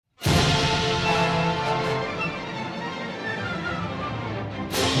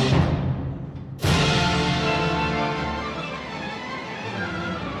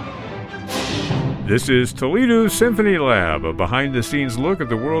This is Toledo Symphony Lab, a behind-the-scenes look at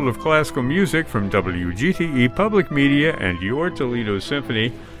the world of classical music from WGTE Public Media and your Toledo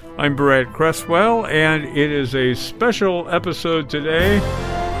Symphony. I'm Brad Cresswell, and it is a special episode today.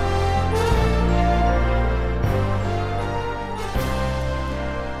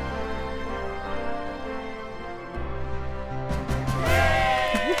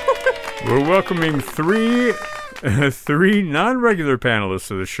 We're welcoming three non-regular panelists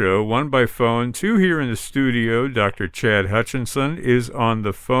of the show, one by phone, two here in the studio. Dr. Chad Hutchinson is on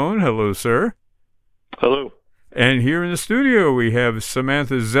the phone. Hello, sir. Hello. And here in the studio, we have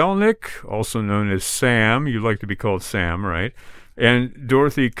Samantha Zelnick, also known as Sam. You like to be called Sam, right? And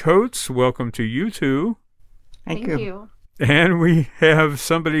Dorothy Coates. Welcome to you two. Thank you. And we have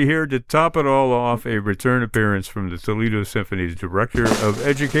somebody here to top it all off, a return appearance from the Toledo Symphony's Director of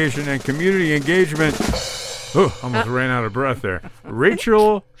Education and Community Engagement. Oh, almost ran out of breath there.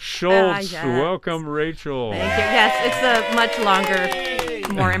 Rachel Schultz. Yes. Welcome, Rachel. Thank you. Yes, it's a much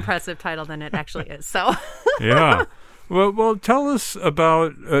longer, more impressive title than it actually is. So. Yeah. Well, tell us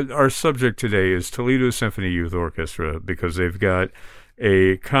about our subject today is Toledo Symphony Youth Orchestra, because they've got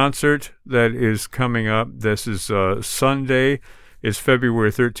a concert that is coming up. This is Sunday. It's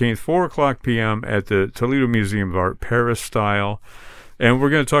February 13th, 4 o'clock p.m. at the Toledo Museum of Art, Peristyle. And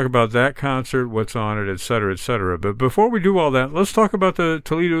we're going to talk about that concert, what's on it, et cetera, et cetera. But before we do all that, let's talk about the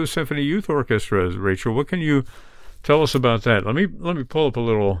Toledo Symphony Youth Orchestra. Rachel, what can you tell us about that? Let me pull up a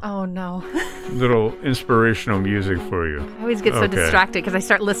little little inspirational music for you. I always get so distracted because I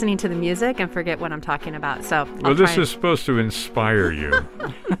start listening to the music and forget what I'm talking about. So this is supposed to inspire you.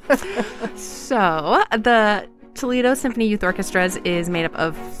 So the Toledo Symphony Youth Orchestras is made up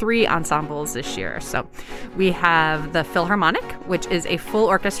of 3 ensembles this year. So we have the Philharmonic, which is a full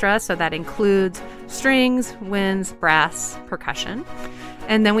orchestra, so that includes strings, winds, brass, percussion.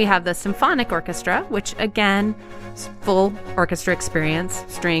 And then we have the Symphonic Orchestra, which again, full orchestra experience,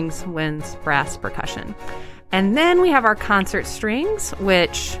 strings, winds, brass, percussion. And then we have our concert strings,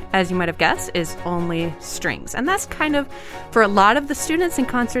 which, as you might have guessed, is only strings. And that's kind of, for a lot of the students in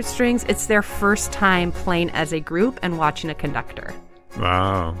concert strings, it's their first time playing as a group and watching a conductor.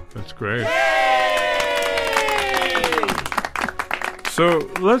 Wow, that's great. So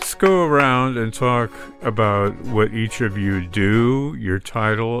let's go around and talk about what each of you do, your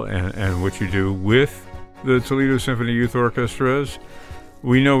title, and what you do with the Toledo Symphony Youth Orchestras.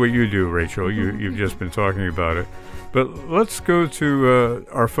 We know what you do, Rachel. You've just been talking about it. But let's go to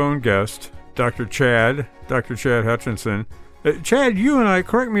our phone guest, Dr. Chad Hutchinson. Chad, you and I,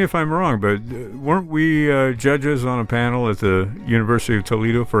 correct me if I'm wrong, but weren't we judges on a panel at the University of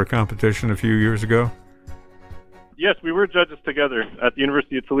Toledo for a competition a few years ago? Yes, we were judges together at the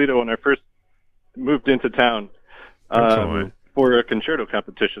University of Toledo when I first moved into town for a concerto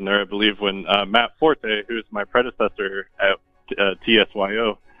competition there, I believe, when Matt Forte, who's my predecessor at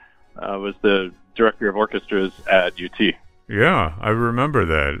TSYO, was the director of orchestras at UT. Yeah, I remember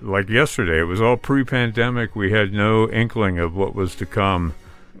that. Like yesterday, it was all pre-pandemic. We had no inkling of what was to come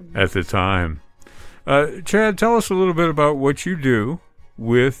at the time. Chad, tell us a little bit about what you do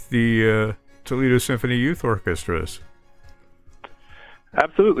with the Toledo Symphony Youth Orchestras.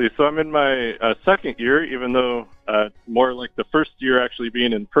 Absolutely. So I'm in my second year, even though more like the first year actually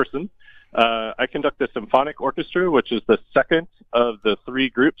being in person. I conduct the Symphonic Orchestra, which is the second of the 3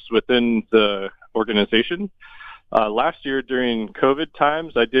 groups within the organization. Last year during COVID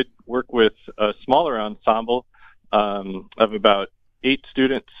times, I did work with a smaller ensemble of about 8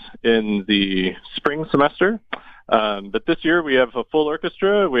 students in the spring semester. But this year we have a full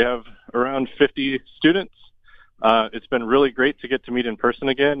orchestra. We have around 50 students. It's been really great to get to meet in person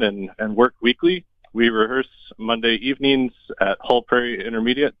again and work weekly. We rehearse Monday evenings at Hull Prairie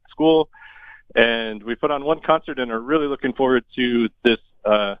Intermediate School, and we put on one concert and are really looking forward to this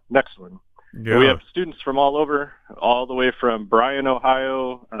next one. Yeah. We have students from all over, all the way from Bryan,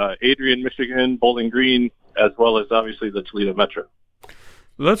 Ohio, Adrian, Michigan, Bowling Green, as well as obviously the Toledo Metro.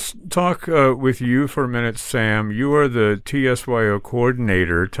 Let's talk with you for a minute, Sam. You are the TSYO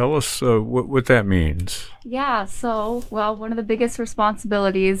coordinator. Tell us what that means. Yeah, so, one of the biggest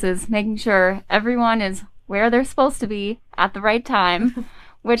responsibilities is making sure everyone is where they're supposed to be at the right time,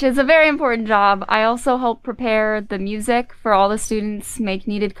 which is a very important job. I also help prepare the music for all the students, make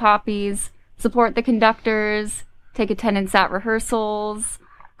needed copies, support the conductors, take attendance at rehearsals,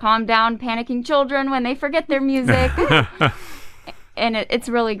 calm down panicking children when they forget their music. And it's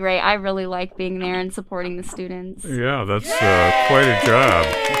really great. I really like being there and supporting the students. Yeah, that's quite a job,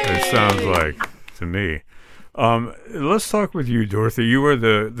 it sounds like to me. Let's talk with you, Dorothy. You are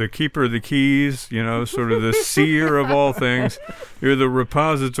the keeper of the keys, sort of the seer of all things. You're the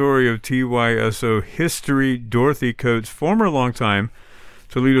repository of TYSO history. Dorothy Coates, former longtime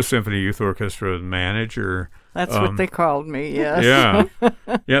Toledo Symphony Youth Orchestra manager. That's what they called me, yes.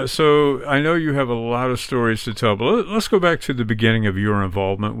 Yeah. So I know you have a lot of stories to tell, but let's go back to the beginning of your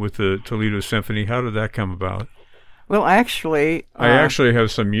involvement with the Toledo Symphony. How did that come about? Well, actually... I actually have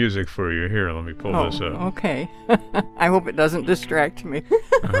some music for you. Here, let me pull this up. Okay. I hope it doesn't distract me.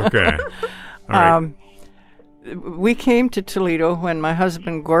 Okay. All right. We came to Toledo when my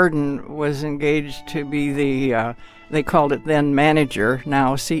husband Gordon was engaged to be the, they called it then manager,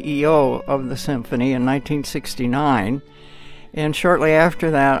 now CEO of the symphony in 1969. And shortly after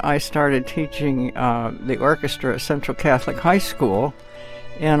that, I started teaching the orchestra at Central Catholic High School.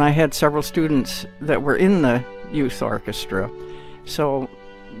 And I had several students that were in the youth orchestra. So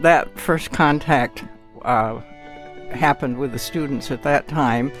that first contact happened with the students at that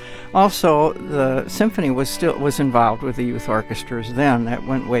time. Also, the symphony was involved with the youth orchestras then. That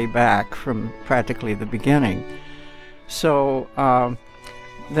went way back from practically the beginning. So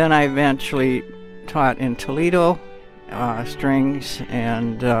then I eventually taught in Toledo strings,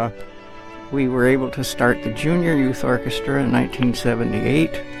 and we were able to start the junior youth orchestra in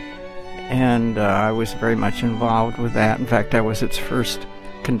 1978. And I was very much involved with that. In fact, I was its first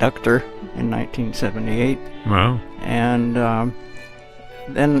conductor in 1978. Wow. And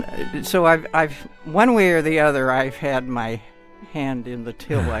then, so I've one way or the other, I've had my hand in the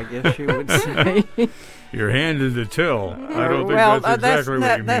till, I guess you would say. Your hand in the till. I don't think well, that's exactly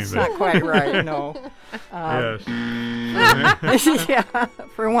what you mean. That's not quite right, no. Yes. Yeah,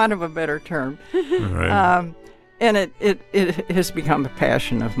 for want of a better term. Right. And it has become a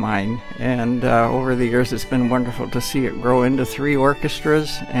passion of mine, and over the years it's been wonderful to see it grow into 3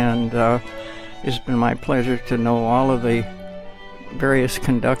 orchestras, and it's been my pleasure to know all of the various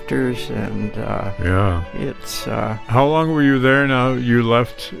conductors, and it's... How long were you there now? You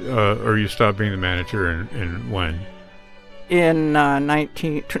left, or you stopped being the manager, and when? In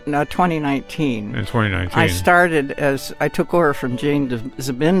 2019. In 2019. I started I took over from Jane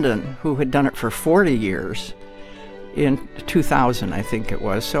Zabinden, who had done it for 40 years. In 2000, I think it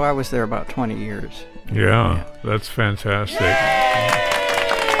was. So I was there about 20 years. Yeah. That's fantastic.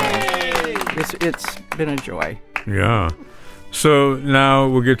 It's been a joy. Yeah. So now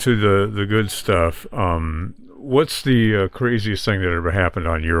we'll get to the good stuff. What's the craziest thing that ever happened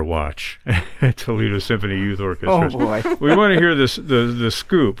on your watch at Toledo Symphony Youth Orchestra? Oh, boy. We want to hear the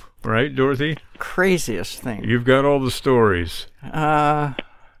scoop, right, Dorothy? Craziest thing. You've got all the stories.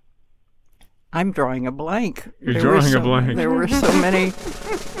 I'm drawing a blank. You're drawing a blank. There were so many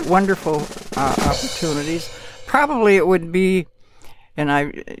wonderful opportunities. Probably it would be,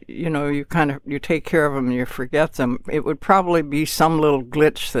 and you take care of them and you forget them. It would probably be some little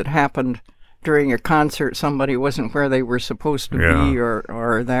glitch that happened during a concert. Somebody wasn't where they were supposed to be,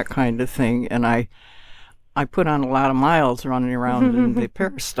 or that kind of thing. And I put on a lot of miles running around in the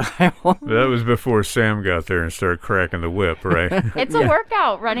peristyle. That was before Sam got there and started cracking the whip, right? It's a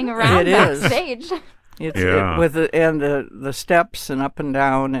workout running around backstage. With the steps and up and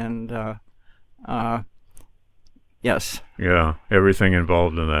down, and yes. Yeah, everything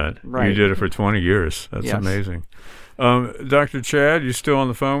involved in that. Right. You did it for 20 years. That's amazing. Dr. Chad, you still on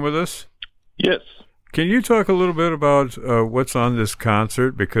the phone with us? Yes. Can you talk a little bit about what's on this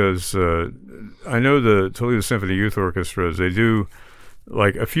concert? Because I know the Toledo Symphony Youth Orchestras, they do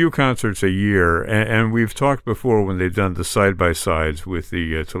like a few concerts a year, and we've talked before when they've done the side-by-sides with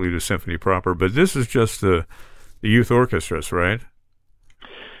the Toledo Symphony proper, but this is just the youth orchestras, right?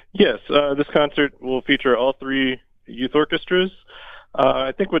 Yes, this concert will feature all 3 youth orchestras.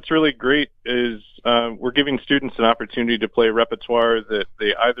 I think what's really great is we're giving students an opportunity to play repertoire that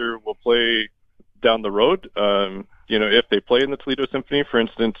they either will play down the road, if they play in the Toledo Symphony. For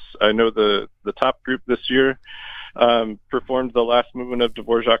instance, I know the top group this year performed the last movement of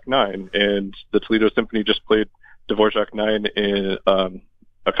Dvorak 9, and the Toledo Symphony just played Dvorak 9 in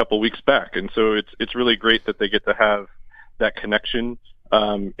a couple weeks back. And so it's really great that they get to have that connection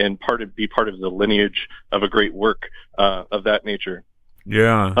and be part of the lineage of a great work of that nature.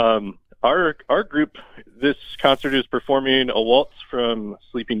 Yeah. Our group, this concert is performing a waltz from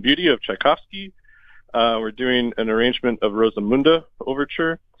Sleeping Beauty of Tchaikovsky. We're doing an arrangement of Rosamunda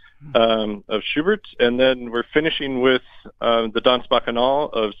Overture of Schubert, and then we're finishing with the Danse Bacchanale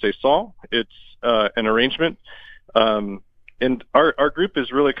of Cesson. It's an arrangement. And our group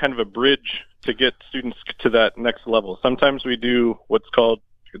is really kind of a bridge to get students to that next level. Sometimes we do what's called,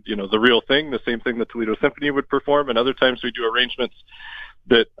 the real thing, the same thing the Toledo Symphony would perform, and other times we do arrangements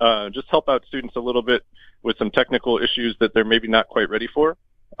that just help out students a little bit with some technical issues that they're maybe not quite ready for.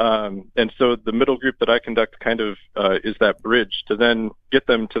 And so the middle group that I conduct kind of is that bridge to then get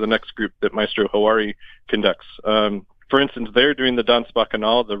them to the next group that Maestro Hawari conducts. For instance, they're doing the Danse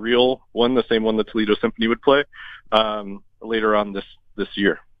Bacchanal, the real one, the same one the Toledo Symphony would play, later on this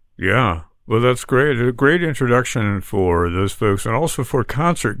year. Yeah. Well, that's great. A great introduction for those folks and also for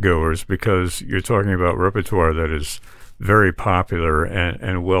concert goers, because you're talking about repertoire that is very popular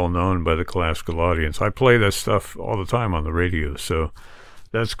and well known by the classical audience. I play that stuff all the time on the radio, so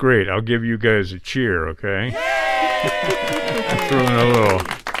that's great. I'll give you guys a cheer, okay?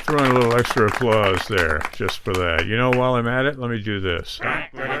 throwing a little extra applause there just for that. You know, while I'm at it, let me do this.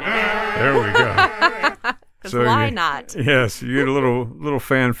 There we go. So why not? Yes, you get a little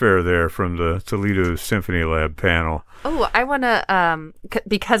fanfare there from the Toledo Symphony Lab panel. Oh, I want to,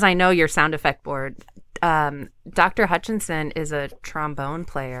 because I know your sound effect board, Dr. Hutchinson is a trombone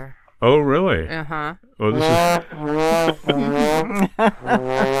player. Oh, really? Uh-huh. Well,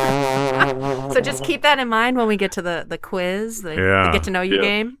 So just keep that in mind when we get to the quiz, the get to know you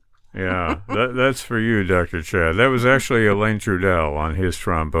game. Yeah, that's for you, Dr. Chad. That was actually Elaine Trudell on his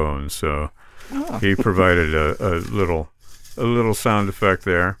trombone, so he provided a little sound effect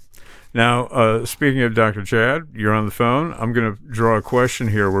there. Now, speaking of Dr. Chad, you're on the phone. I'm going to draw a question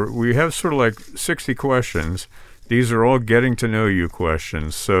here. We have sort of like 60 questions. These are all getting to know you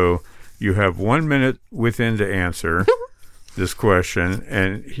questions. So you have 1 minute within to answer this question.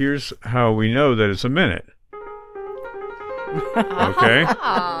 And here's how we know that it's a minute. Okay?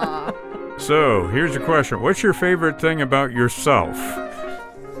 So here's your question. What's your favorite thing about yourself?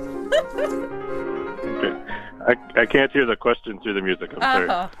 I can't hear the question through the music. I'm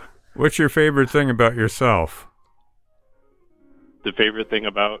sorry. What's your favorite thing about yourself? The favorite thing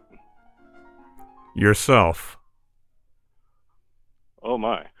about yourself. Oh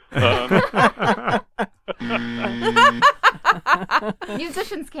my.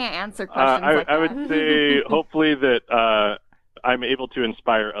 Musicians can't answer questions like that. I would say hopefully that I'm able to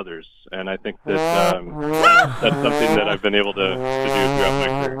inspire others, and I think that that's something that I've been able to do throughout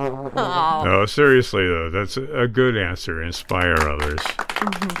my career. No, seriously though, that's a good answer. Inspire others.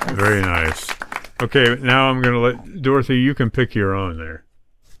 Very nice. Okay, now I'm going to let Dorothy. You can pick your own there.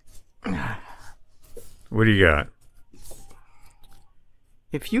 What do you got?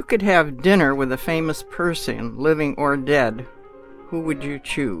 If you could have dinner with a famous person, living or dead, who would you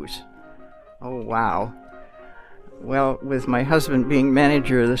choose? Oh, wow. Well, with my husband being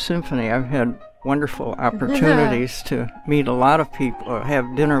manager of the symphony, I've had wonderful opportunities to meet a lot of people, or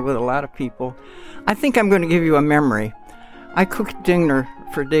have dinner with a lot of people. I think I'm going to give you a memory. I cooked dinner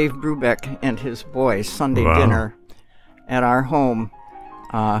for Dave Brubeck and his boys, Sunday dinner, at our home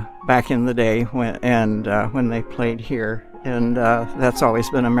back in the day when they played here. And that's always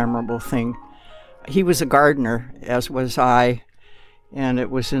been a memorable thing. He was a gardener, as was I, and it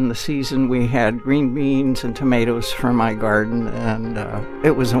was in the season we had green beans and tomatoes from my garden, and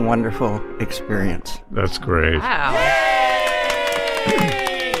it was a wonderful experience. That's great. Wow.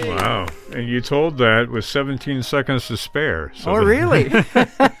 Wow. And you told that with 17 seconds to spare. So really?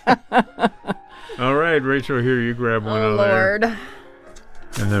 All right, Rachel, here, you grab one out Lord. there.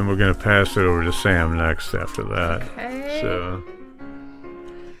 And then we're going to pass it over to Sam next after that. Okay.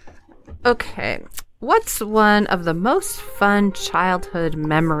 Okay. What's one of the most fun childhood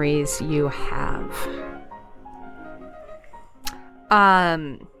memories you have?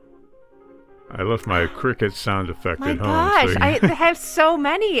 I left my cricket sound effect at home. My gosh, so I have so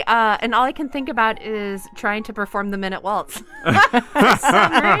many, and all I can think about is trying to perform the Minute Waltz for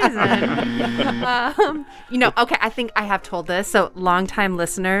some reason. Okay, I think I have told this, so longtime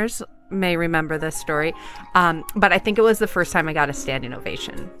listeners may remember this story, but I think it was the first time I got a standing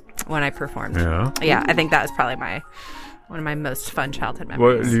ovation when I performed. Yeah, I think that was probably one of my most fun childhood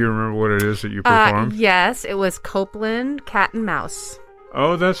memories. Do you remember what it is that you performed? Yes, it was Copland Cat and Mouse.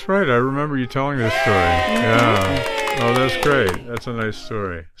 Oh, that's right. I remember you telling this story. Yeah. Oh, that's great. That's a nice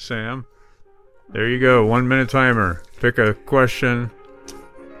story. Sam, there you go. 1 minute timer. Pick a question.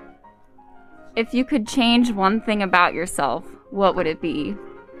 If you could change one thing about yourself, what would it be?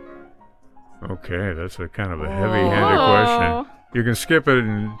 Okay, that's a kind of a heavy-handed question. You can skip it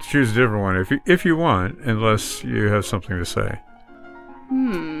and choose a different one if you want, unless you have something to say.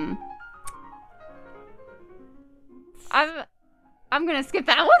 I'm gonna skip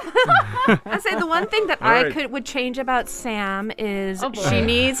that one. I say the one thing that would change about Sam is boy. she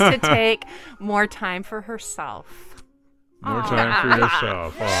needs to take more time for herself. More time for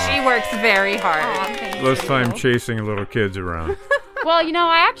yourself. She works very hard. Less time chasing little kids around. Well,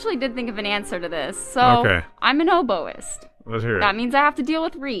 I actually did think of an answer to this. So I'm an oboist. Let's hear it. That means I have to deal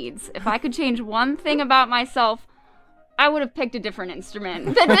with reeds. If I could change one thing about myself, I would have picked a different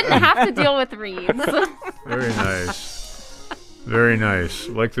instrument that didn't have to deal with reeds. Very nice. Very nice.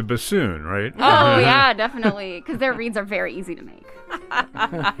 Like the bassoon, right? Oh, yeah, definitely. Because their reeds are very easy to make.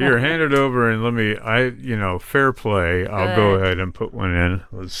 Here, hand it over and let me, fair play. I'll go ahead and put one in.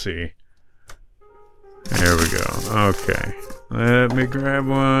 Let's see. There we go. Okay. Let me grab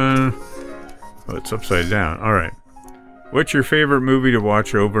one. Oh, it's upside down. All right. What's your favorite movie to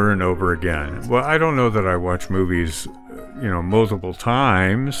watch over and over again? Well, I don't know that I watch movies, multiple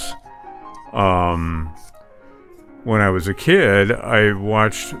times. When I was a kid, I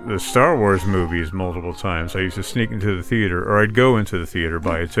watched the Star Wars movies multiple times. I used to sneak into the theater, or I'd go into the theater,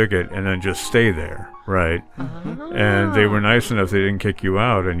 buy a ticket, and then just stay there, right? And they were nice enough they didn't kick you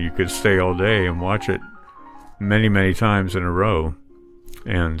out, and you could stay all day and watch it many, many times in a row.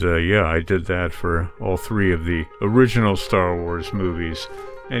 And, I did that for all three of the original Star Wars movies.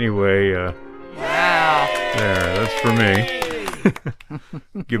 Anyway, Wow. there, that's for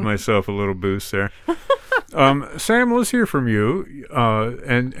me. Give myself a little boost there. Sam, let's hear from you,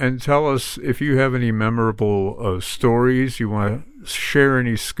 and tell us if you have any memorable stories. You want to share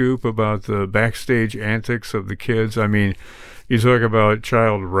any scoop about the backstage antics of the kids? I mean, you talk about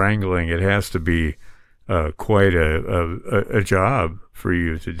child wrangling. It has to be quite a job for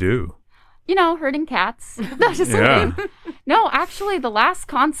you to do. Herding cats. No, just kidding. No, actually, the last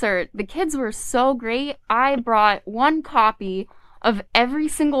concert, the kids were so great. I brought one copy of every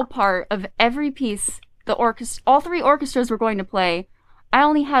single part of every piece all three orchestras were going to play. I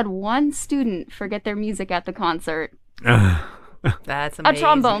only had one student forget their music at the concert. That's amazing. A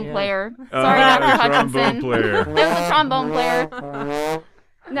trombone player. Sorry, Dr. Hutchinson. Trombone player. It was a trombone player.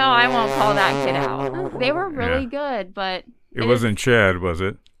 No, I won't call that kid out. They were really good, but... It wasn't Chad, was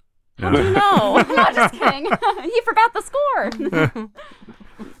it? How do you know? I'm not just kidding. He forgot the score.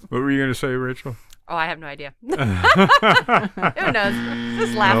 What were you going to say, Rachel? Oh, I have no idea. Who knows?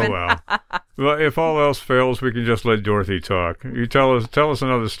 Just laughing. Oh, well. Well, if all else fails, we can just let Dorothy talk. You tell us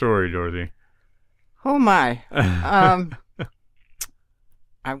another story, Dorothy. Oh my.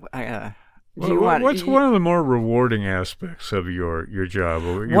 What's one of the more rewarding aspects of your job?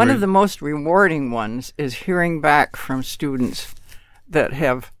 One of the most rewarding ones is hearing back from students that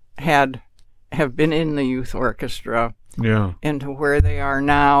have been in the youth orchestra, into where they are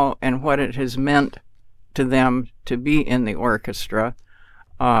now and what it has meant to them to be in the orchestra.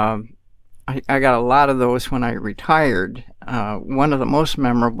 I got a lot of those when I retired. One of the most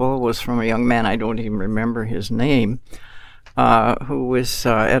memorable was from a young man, I don't even remember his name, who was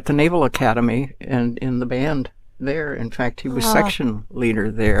at the Naval Academy and in the band there. In fact, he was section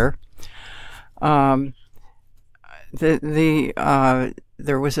leader there.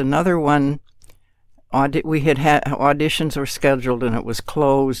 There was another one. We had auditions were scheduled and it was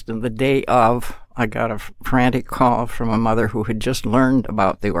closed, and the day of, I got a frantic call from a mother who had just learned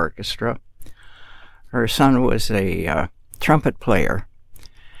about the orchestra. Her son was a trumpet player,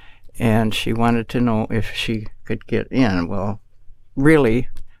 and she wanted to know if she could get in. Well, really,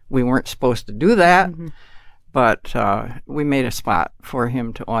 we weren't supposed to do that, but we made a spot for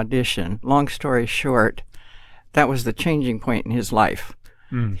him to audition. Long story short, that was the changing point in his life.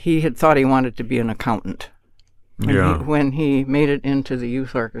 He had thought he wanted to be an accountant. When he made it into the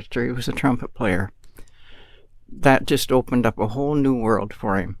youth orchestra, he was a trumpet player. That just opened up a whole new world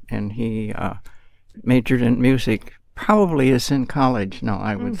for him, and he majored in music. Probably is in college now,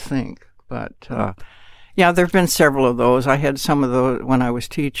 I would think. But, there have been several of those. I had some of those when I was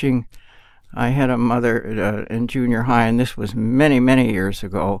teaching. I had a mother in junior high, and this was many, many years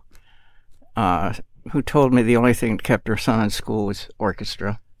ago, who told me the only thing that kept her son in school was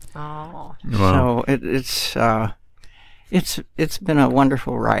orchestra. Oh. Wow. So it's been a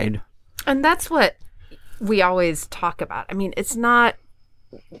wonderful ride. And that's what we always talk about. I mean, it's not...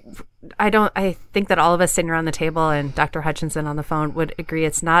 I think that all of us sitting around the table and Dr. Hutchinson on the phone would agree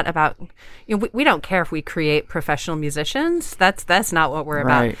it's not about, we don't care if we create professional musicians. That's not what we're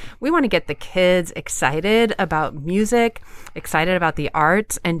about. We want to get the kids excited about music, excited about the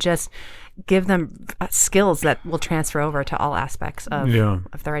arts, and just give them skills that will transfer over to all aspects of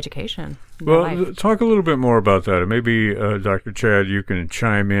their education. Well, talk a little bit more about that. And maybe, Dr. Chad, you can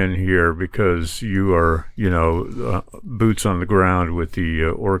chime in here because you are, boots on the ground with the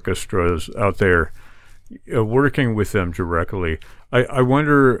orchestras out there, working with them directly. I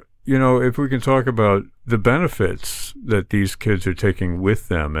wonder, if we can talk about the benefits that these kids are taking with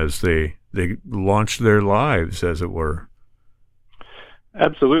them as they launch their lives, as it were.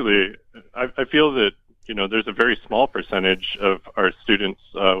 Absolutely. I feel that there's a very small percentage of our students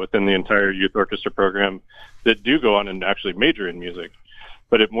within the entire youth orchestra program that do go on and actually major in music.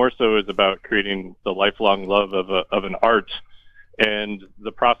 But it more so is about creating the lifelong love of an art and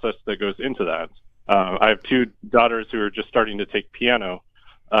the process that goes into that. I have two daughters who are just starting to take piano,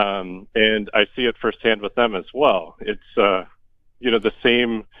 and I see it firsthand with them as well. It's, the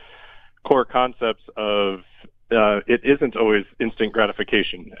same core concepts of it isn't always instant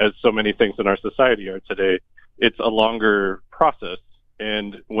gratification, as so many things in our society are today. It's a longer process.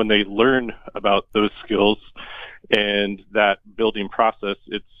 And when they learn about those skills and that building process,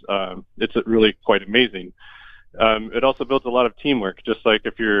 it's really quite amazing. It also builds a lot of teamwork, just like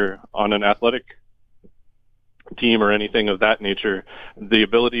if you're on an athletic team or anything of that nature. The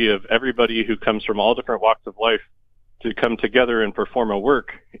ability of everybody who comes from all different walks of life to come together and perform a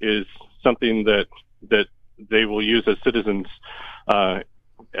work is something that they will use as citizens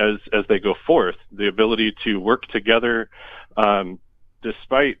as they go forth. The ability to work together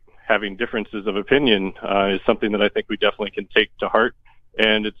despite having differences of opinion is something that I think we definitely can take to heart,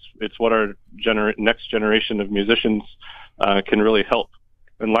 and it's what our next generation of musicians can really help.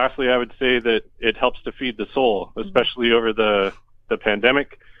 And lastly, I would say that it helps to feed the soul, especially over the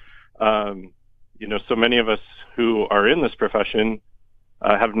pandemic. So many of us who are in this profession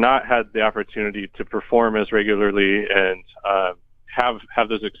have not had the opportunity to perform as regularly and have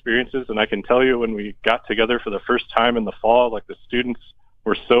those experiences. And I can tell you, when we got together for the first time in the fall, like, the students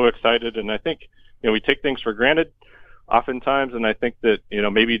were so excited. And I think, we take things for granted oftentimes. And I think that,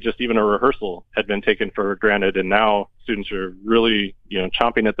 maybe just even a rehearsal had been taken for granted. And now students are really,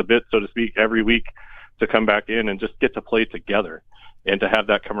 chomping at the bit, so to speak, every week to come back in and just get to play together and to have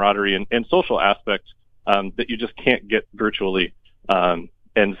that camaraderie and social aspect that you just can't get virtually.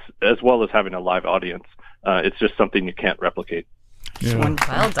 And as well as having a live audience. It's just something you can't replicate. Yeah.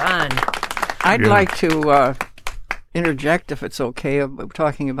 Well done. I'd like to interject, if it's okay, of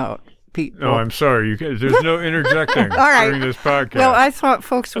talking about Pete. No, I'm sorry. There's no interjecting during this podcast. Well, I thought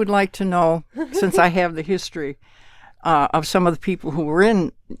folks would like to know, since I have the history of some of the people who were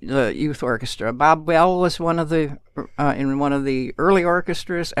in the youth orchestra. Bob Bell was one of the in one of the early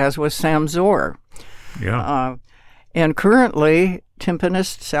orchestras, as was Sam Zor. Yeah. And currently,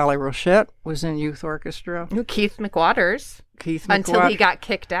 timpanist Sally Rochette was in youth orchestra. Keith McWaters. Until he got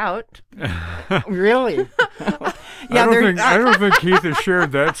kicked out. Really? I don't think Keith has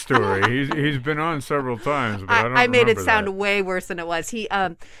shared that story. He's been on several times, but I made it sound that. way worse than it was.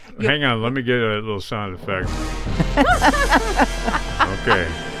 Hang on, let me get a little sound effect. Okay,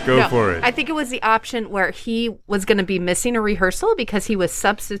 go for it. I think it was the option where he was going to be missing a rehearsal because he was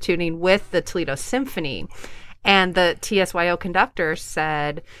substituting with the Toledo Symphony. And the TSYO conductor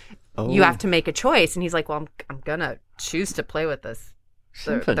said, you have to make a choice. And he's like, well, I'm going to choose to play with the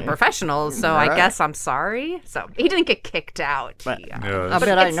professionals, so right. I guess I'm sorry. So he didn't get kicked out. But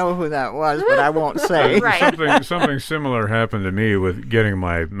I know who that was, but I won't say. Right. Something similar happened to me with getting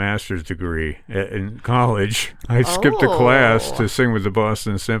my master's degree in college. I skipped a class to sing with the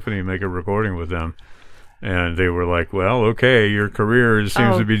Boston Symphony and make a recording with them. And they were like, well, okay, your career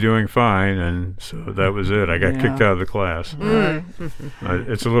seems to be doing fine. And so that was it. I got kicked out of the class.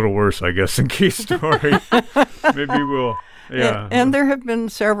 It's a little worse, I guess, than Keith's story. Maybe we'll... Yeah. And there have been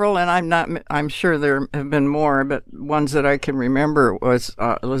several, and I'm sure there have been more, but ones that I can remember was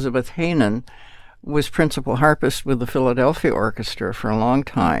Elizabeth Hainan was principal harpist with the Philadelphia Orchestra for a long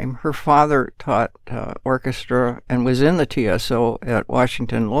time. Her father taught orchestra and was in the TSO at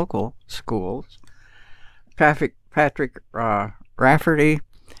Washington local schools. Patrick Rafferty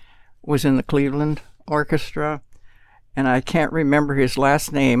was in the Cleveland Orchestra, and I can't remember his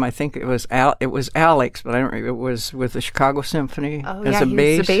last name. I think it was Alex, but I don't. It was with the Chicago Symphony as a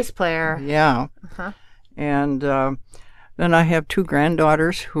bass. He was the bass player. Yeah, and then I have two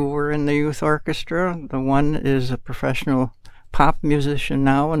granddaughters who were in the youth orchestra. The one is a professional pop musician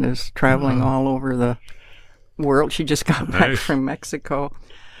now and is traveling all over the world. She just got back from Mexico,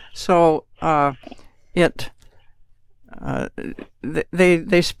 so.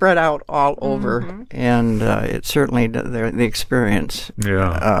 They spread out all over, and it certainly the experience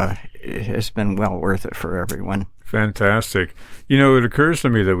has been well worth it for everyone. Fantastic. It occurs to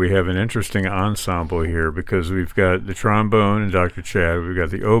me that we have an interesting ensemble here because we've got the trombone in Dr. Chad, we've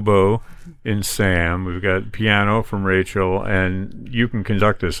got the oboe in Sam, we've got piano from Rachel, and you can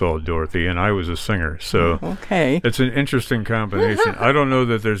conduct this all, Dorothy, and I was a singer. So it's an interesting combination. I don't know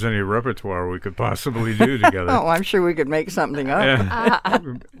that there's any repertoire we could possibly do together. I'm sure we could make something up.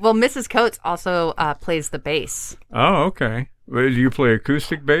 Well, Mrs. Coates also plays the bass. Oh, okay. Do you play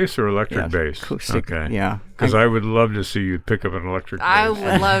acoustic bass or electric bass? Acoustic, okay. yeah. Because I would love to see you pick up an electric bass. I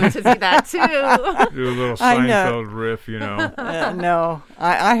would love to see that too. Do a little Seinfeld riff, you know. No,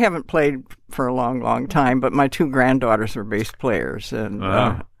 I haven't played for a long, long time, but my two granddaughters were bass players. And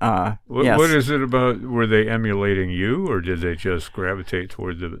yes. What is it about? Were they emulating you, or did they just gravitate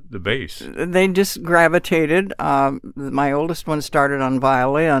toward the bass? They just gravitated. My oldest one started on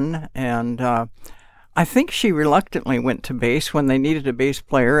violin, and I think she reluctantly went to bass when they needed a bass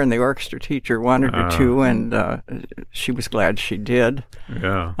player, and the orchestra teacher wanted her to, and she was glad she did.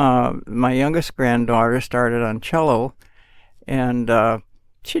 Yeah. My youngest granddaughter started on cello, and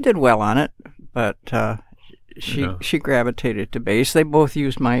she did well on it, but she gravitated to bass. They both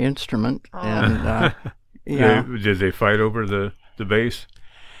used my instrument, and yeah. Did they fight over the bass?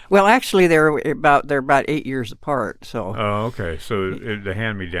 Well, actually, they're about 8 years apart. So. Oh, okay. So the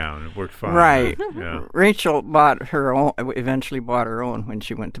hand-me-down, it worked fine. Right. Yeah. Rachel bought her own. Eventually, bought her own when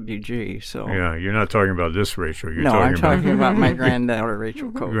she went to BG. So. Yeah, you're not talking about this Rachel. You're I'm talking about my granddaughter, Rachel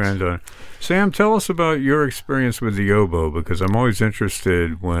Coates. Granddaughter. Sam, tell us about your experience with the oboe, because I'm always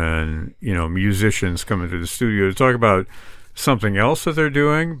interested when musicians come into the studio to talk about something else that they're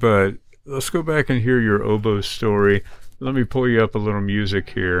doing. But let's go back and hear your oboe story. Let me pull you up a little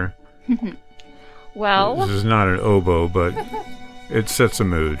music here. Well, this is not an oboe, but it sets a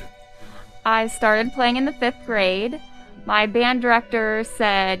mood. I started playing in the 5th grade. My band director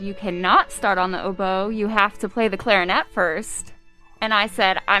said, "You cannot start on the oboe. You have to play the clarinet first." And I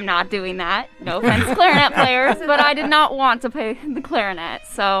said, "I'm not doing that. No offense, clarinet players, but I did not want to play the clarinet."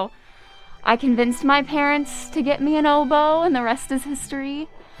 So I convinced my parents to get me an oboe, and the rest is history.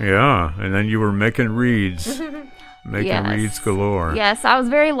 Yeah, and then you were making reeds. Making reeds galore. Yes, I was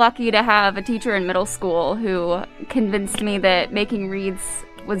very lucky to have a teacher in middle school who convinced me that making reeds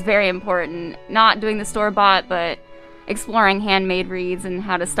was very important. Not doing the store-bought, but exploring handmade reeds and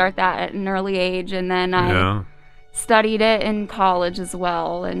how to start that at an early age. And then I studied it in college as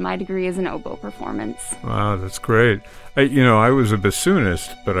well, and my degree is in oboe performance. Wow, that's great. I was a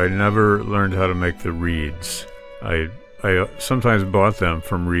bassoonist, but I never learned how to make the reeds. I sometimes bought them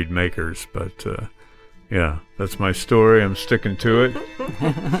from reed makers, but... yeah, that's my story. I'm sticking to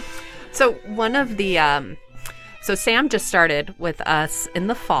it. So one of the, so Sam just started with us in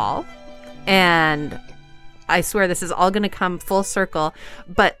the fall, and I swear this is all going to come full circle.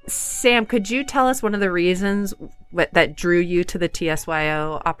 But Sam, could you tell us one of the reasons that drew you to the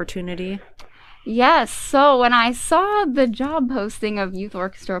TSYO opportunity? Yes. So when I saw the job posting of youth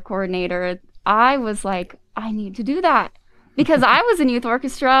orchestra coordinator, I was like, I need to do that. Because I was in youth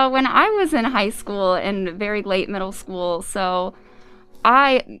orchestra when I was in high school and very late middle school. So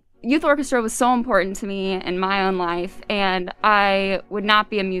youth orchestra was so important to me in my own life, and I would not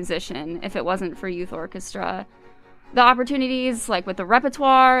be a musician if it wasn't for youth orchestra. The opportunities, like with the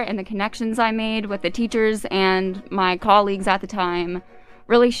repertoire and the connections I made with the teachers and my colleagues at the time,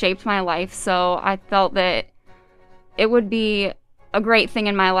 really shaped my life. So I felt that it would be a great thing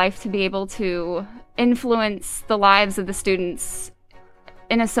in my life to be able to influence the lives of the students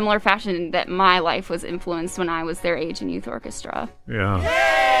in a similar fashion that my life was influenced when I was their age in youth orchestra. Yeah.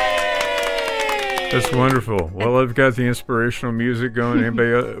 That's wonderful. Well, I've got the inspirational music going.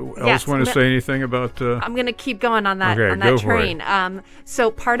 Anybody else want to say anything about... I'm going to keep going on that, train. So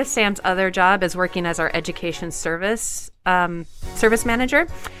part of Sam's other job is working as our education service manager.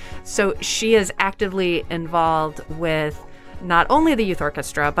 So she is actively involved with not only the youth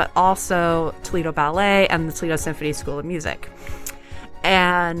orchestra, but also Toledo Ballet and the Toledo Symphony School of Music.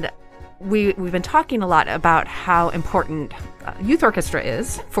 And we've been talking a lot about how important youth orchestra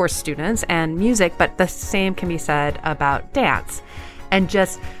is for students and music, but the same can be said about dance. And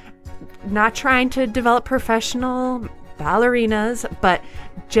just not trying to develop professional ballerinas, but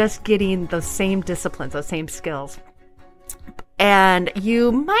just getting those same disciplines, those same skills. And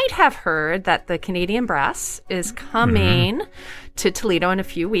you might have heard that the Canadian Brass is coming to Toledo in a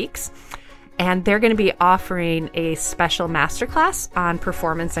few weeks. And they're going to be offering a special masterclass on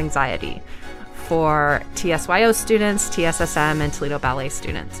performance anxiety for TSYO students, TSSM, and Toledo Ballet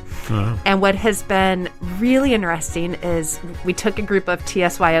students. And what has been really interesting is we took a group of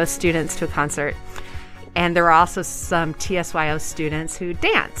TSYO students to a concert, and there were also some TSYO students who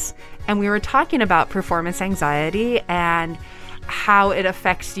dance. And we were talking about performance anxiety and how it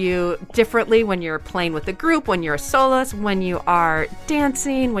affects you differently when you're playing with a group, when you're a soloist, when you are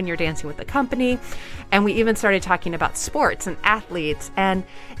dancing, when you're dancing with a company. And we even started talking about sports and athletes. And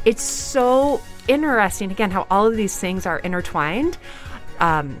it's so interesting, again, how all of these things are intertwined.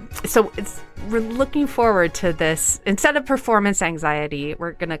 So we're looking forward to this. Instead of performance anxiety,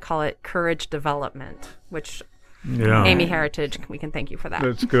 we're going to call it courage development, which Yeah. Amy Heritage, we can thank you for that.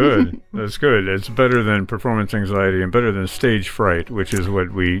 That's good. That's good. It's better than performance anxiety and better than stage fright, which is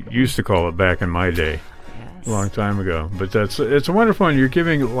what we used to call it back in my day, a long time ago. But it's wonderful, and you're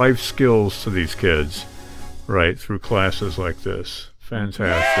giving life skills to these kids, right, through classes like this.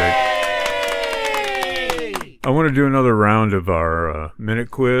 Fantastic. Yay! I want to do another round of our minute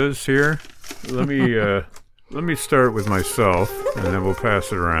quiz here. Let me start with myself, and then we'll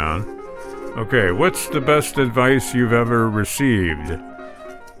pass it around. Okay, what's the best advice you've ever received?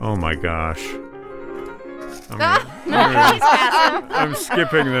 Oh my gosh. I'm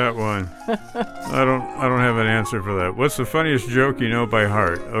skipping that one. I don't have an answer for that. What's the funniest joke you know by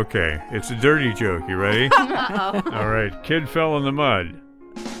heart? Okay, it's a dirty joke. You ready? Uh-oh. All right, kid fell in the mud.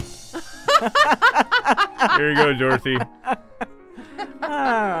 Here you go, Dorothy.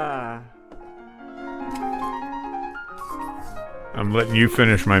 I'm letting you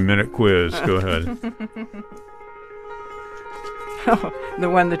finish my minute quiz. Go ahead. The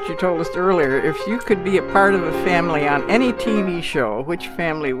one that you told us earlier. If you could be a part of a family on any TV show, which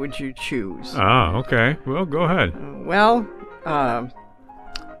family would you choose? Ah, okay. Well, go ahead. Well,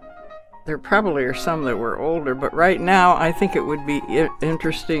 there probably are some that were older, but right now I think it would be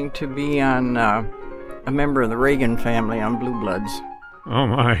interesting to be on a member of the Reagan family on Blue Bloods. Oh,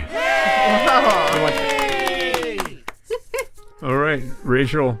 my. All right,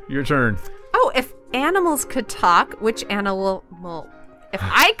 Rachel, your turn. Oh, if animals could talk, which animal... Well, if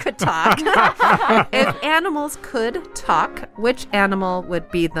I could talk, if animals could talk, which animal would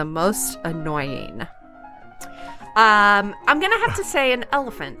be the most annoying? I'm going to have to say an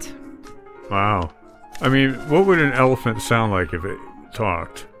elephant. Wow. I mean, what would an elephant sound like if it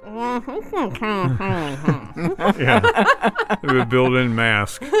talked? Yeah. It would build in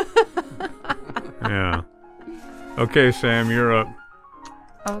mask. Yeah. Okay, Sam, you're up.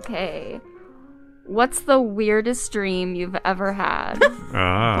 Okay. What's the weirdest dream you've ever had?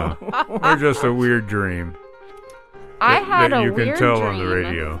 Ah. Or just a weird dream. I had that a you weird can tell dream. on the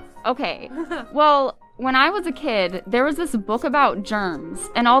radio. Okay. Well, when I was a kid, there was this book about germs,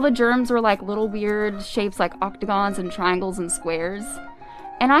 and all the germs were like little weird shapes like octagons and triangles and squares.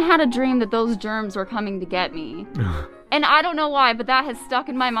 And I had a dream that those germs were coming to get me. And I don't know why, but that has stuck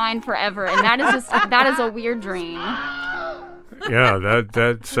in my mind forever, and that is a weird dream. Yeah,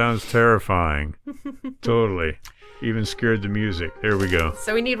 that sounds terrifying. Totally. Even scared the music. There we go.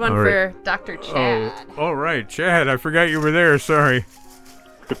 So we need one All for right. Dr. Chad. Oh, all right. Chad, I forgot you were there. Sorry.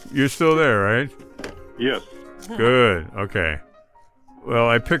 You're still there, right? Yes. Good. Okay. Well,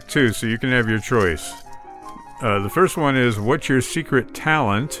 I picked two, so you can have your choice. The first one is, what's your secret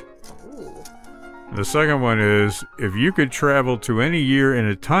talent? The second one is, if you could travel to any year in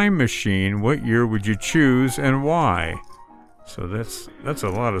a time machine, what year would you choose and why? So that's a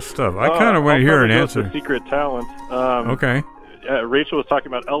lot of stuff. I kind of want to hear an answer. The secret talent. Okay. Rachel was talking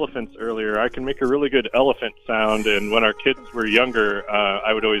about elephants earlier. I can make a really good elephant sound, and when our kids were younger,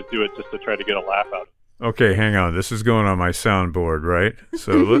 I would always do it just to try to get a laugh out of it. Okay, hang on. This is going on my soundboard, right?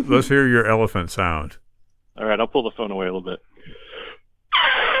 So let's hear your elephant sound. All right, I'll pull the phone away a little bit.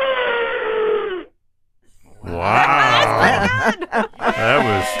 Wow. That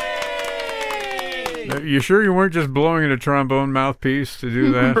was... You sure you weren't just blowing in a trombone mouthpiece to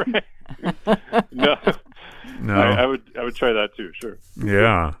do that? No. No. I would try that too, sure.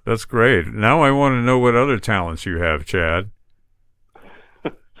 Yeah, that's great. Now I want to know what other talents you have, Chad.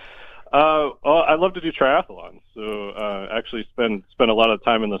 Well, I love to do triathlons. So actually spend a lot of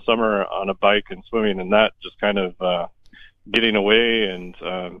time in the summer on a bike and swimming, and that just kind of getting away and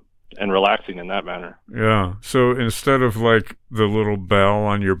relaxing in that manner. Yeah. So instead of like the little bell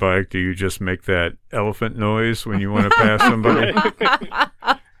on your bike, do you just make that elephant noise when you want to pass somebody?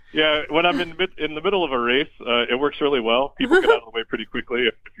 Yeah, when I'm in the middle of a race, it works really well. People get out of the way pretty quickly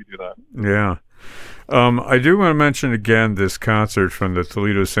if you do that. Yeah. I do want to mention again this concert from the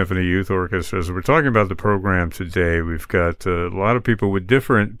Toledo Symphony Youth Orchestra. As we're talking about the program today, we've got a lot of people with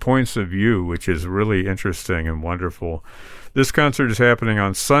different points of view, which is really interesting and wonderful. This concert is happening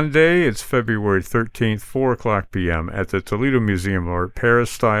on Sunday. It's February 13th, 4 o'clock p.m. at the Toledo Museum of Art, Paris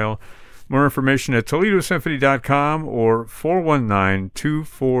Style. More information at ToledoSymphony.com or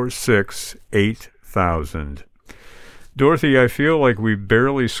 419-246-8000. Dorothy, I feel like we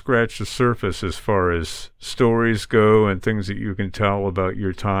barely scratched the surface as far as stories go and things that you can tell about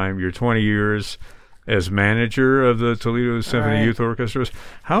your time, your 20 years as manager of the Toledo Symphony Youth Orchestras.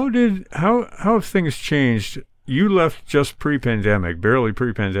 How have things changed? You left just pre-pandemic, barely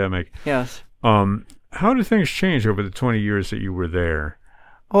pre-pandemic. Yes. How did things change over the 20 years that you were there?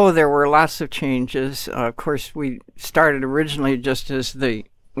 Oh, there were lots of changes. Of course, we started originally just as the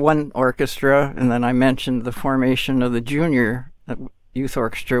one orchestra, and then I mentioned the formation of the junior youth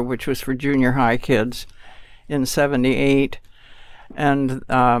orchestra, which was for junior high kids in 78. And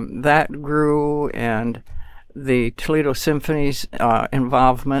that grew, and the Toledo Symphony's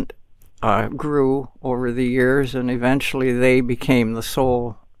involvement grew over the years, and eventually they became the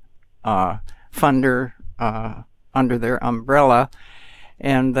sole funder under their umbrella.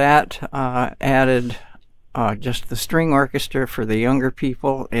 And that added just the string orchestra for the younger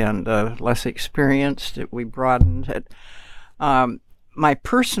people and less experienced. We broadened it. My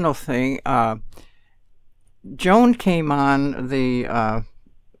personal thing, Joan came on,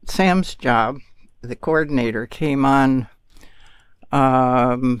 Sam's job, the coordinator, came on,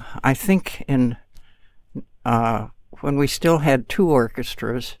 I think, when we still had two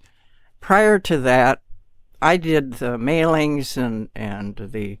orchestras. Prior to that, I did the mailings and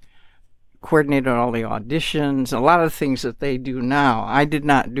the coordinated all the auditions, a lot of things that they do now. I did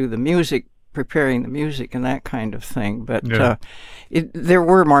not do the music, preparing the music and that kind of thing, but there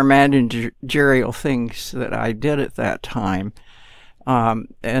were more managerial things that I did at that time.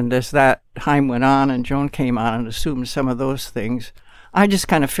 And as that time went on and Joan came on and assumed some of those things, I just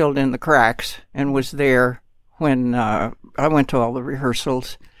kind of filled in the cracks and was there when I went to all the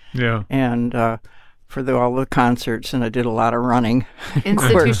rehearsals. Yeah. And for all the concerts, and I did a lot of running.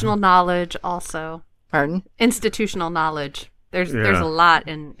 Institutional knowledge also. Pardon? Institutional knowledge. There's a lot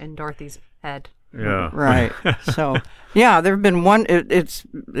in Dorothy's head. Yeah. Right. So, yeah, there have been but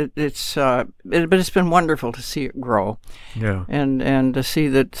it's been wonderful to see it grow. Yeah. And to see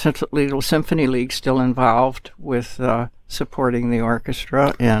that Toledo Symphony League still involved with supporting the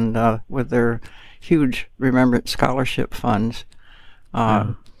orchestra and with their huge Remembrance Scholarship funds.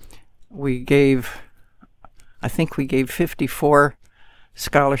 I think we gave 54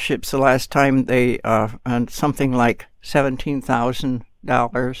 scholarships the last time they, and something like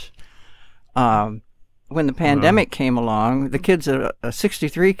 $17,000. When the pandemic came along, the kids,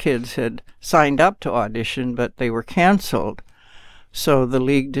 63 kids had signed up to audition, but they were canceled. So the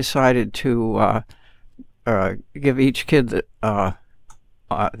league decided to give each kid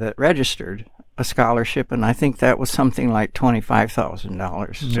that registered a scholarship, and I think that was something like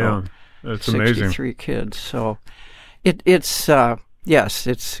 $25,000. So Yeah, that's amazing. 63 kids. So it's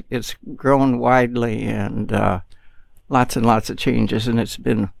grown widely, and lots and lots of changes, and it's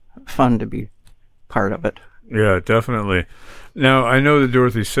been fun to be part of it. Yeah, definitely. Now, I know that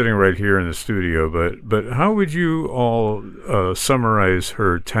Dorothy's sitting right here in the studio, but how would you all summarize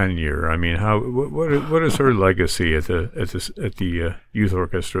her tenure? I mean, what is her legacy at the youth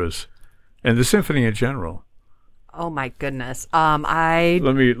orchestras and the symphony in general? Oh my goodness. I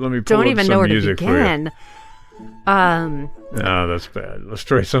let me don't even know where to music begin. No, that's bad. Let's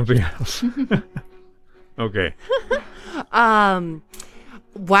try something else. Okay.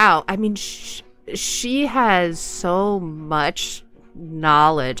 Wow. I mean, she has so much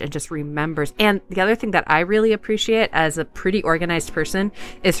knowledge and just remembers. And the other thing that I really appreciate as a pretty organized person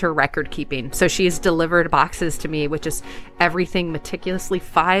is her record keeping. So she's delivered boxes to me with just everything meticulously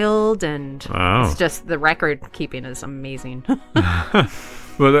filed, and it's just the record keeping is amazing.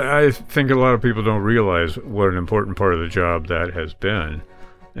 Well, I think a lot of people don't realize what an important part of the job that has been.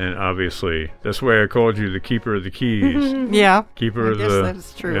 And obviously, that's why I called you the keeper of the keys. Yeah, Keeper I guess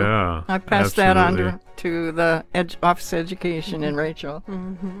that's true. Yeah, I passed that on to the Office of Education and Rachel.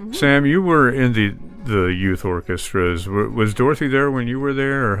 Mm-hmm. Sam, you were in the youth orchestras. Was Dorothy there when you were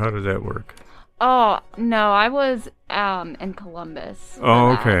there, or how did that work? Oh, no, I was in Columbus.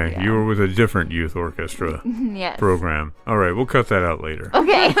 Oh, okay. You were with a different youth orchestra Yes. program. All right, we'll cut that out later.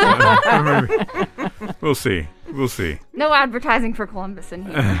 Okay. We'll see. No advertising for Columbus in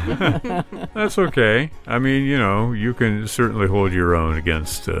here. That's okay. I mean, you can certainly hold your own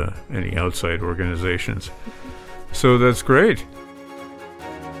against any outside organizations. So that's great.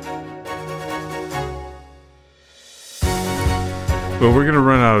 Well, we're going to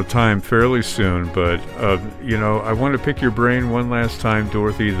run out of time fairly soon, but, I want to pick your brain one last time,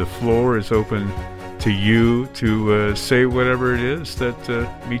 Dorothy. The floor is open to you to say whatever it is that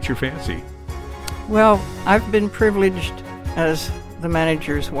meets your fancy. Well, I've been privileged as the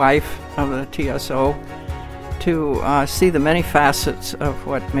manager's wife of the TSO to see the many facets of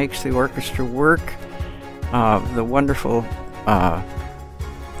what makes the orchestra work, the wonderful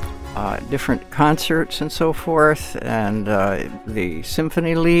different concerts and so forth, and the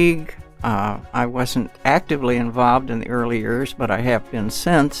Symphony League. I wasn't actively involved in the early years, but I have been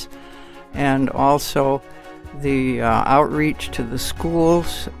since. And also the outreach to the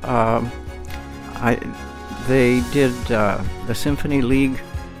schools. The Symphony League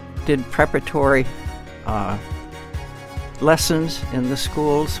did preparatory lessons in the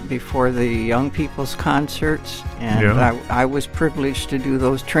schools before the young people's concerts, and I was privileged to do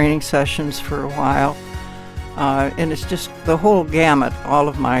those training sessions for a while. And it's just the whole gamut. All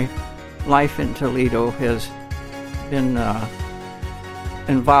of my life in Toledo has been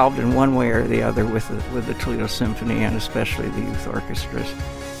involved in one way or the other with the Toledo Symphony, and especially the youth orchestras.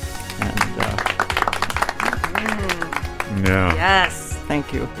 And Yes.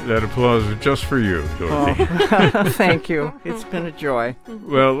 Thank you. That applause is just for you, Dorothy. Thank you. It's been a joy.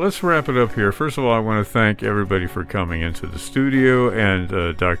 Well, let's wrap it up here. First of all, I want to thank everybody for coming into the studio,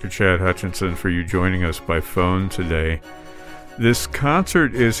 and Dr. Chad Hutchinson for you joining us by phone today. This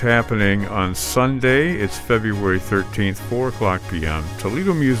concert is happening on Sunday. It's February 13th, 4 o'clock p.m.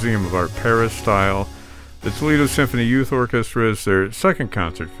 Toledo Museum of Art Peristyle. The Toledo Symphony Youth Orchestra is their second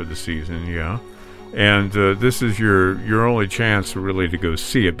concert for the season, And this is your only chance really to go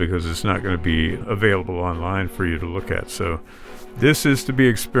see it, because it's not going to be available online for you to look at. So this is to be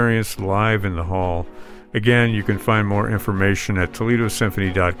experienced live in the hall. Again, you can find more information at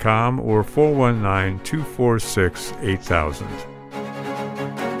ToledoSymphony.com or 419-246-8000.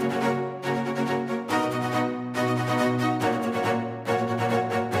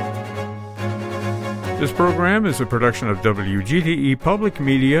 This program is a production of WGTE Public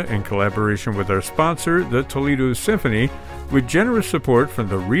Media in collaboration with our sponsor, the Toledo Symphony, with generous support from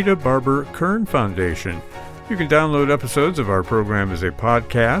the Rita Barber Kern Foundation. You can download episodes of our program as a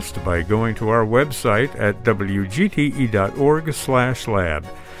podcast by going to our website at wgte.org/lab.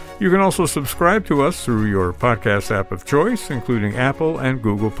 You can also subscribe to us through your podcast app of choice, including Apple and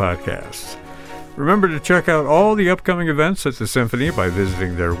Google Podcasts. Remember to check out all the upcoming events at the Symphony by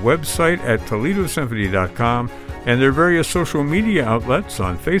visiting their website at ToledoSymphony.com and their various social media outlets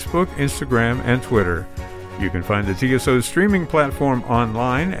on Facebook, Instagram, and Twitter. You can find the TSO streaming platform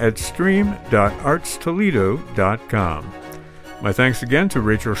online at stream.artstoledo.com. My thanks again to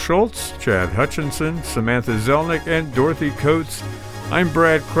Rachel Schultz, Chad Hutchinson, Samantha Zelnick, and Dorothy Coates. I'm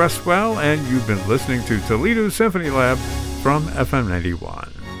Brad Cresswell, and you've been listening to Toledo Symphony Lab from FM 91.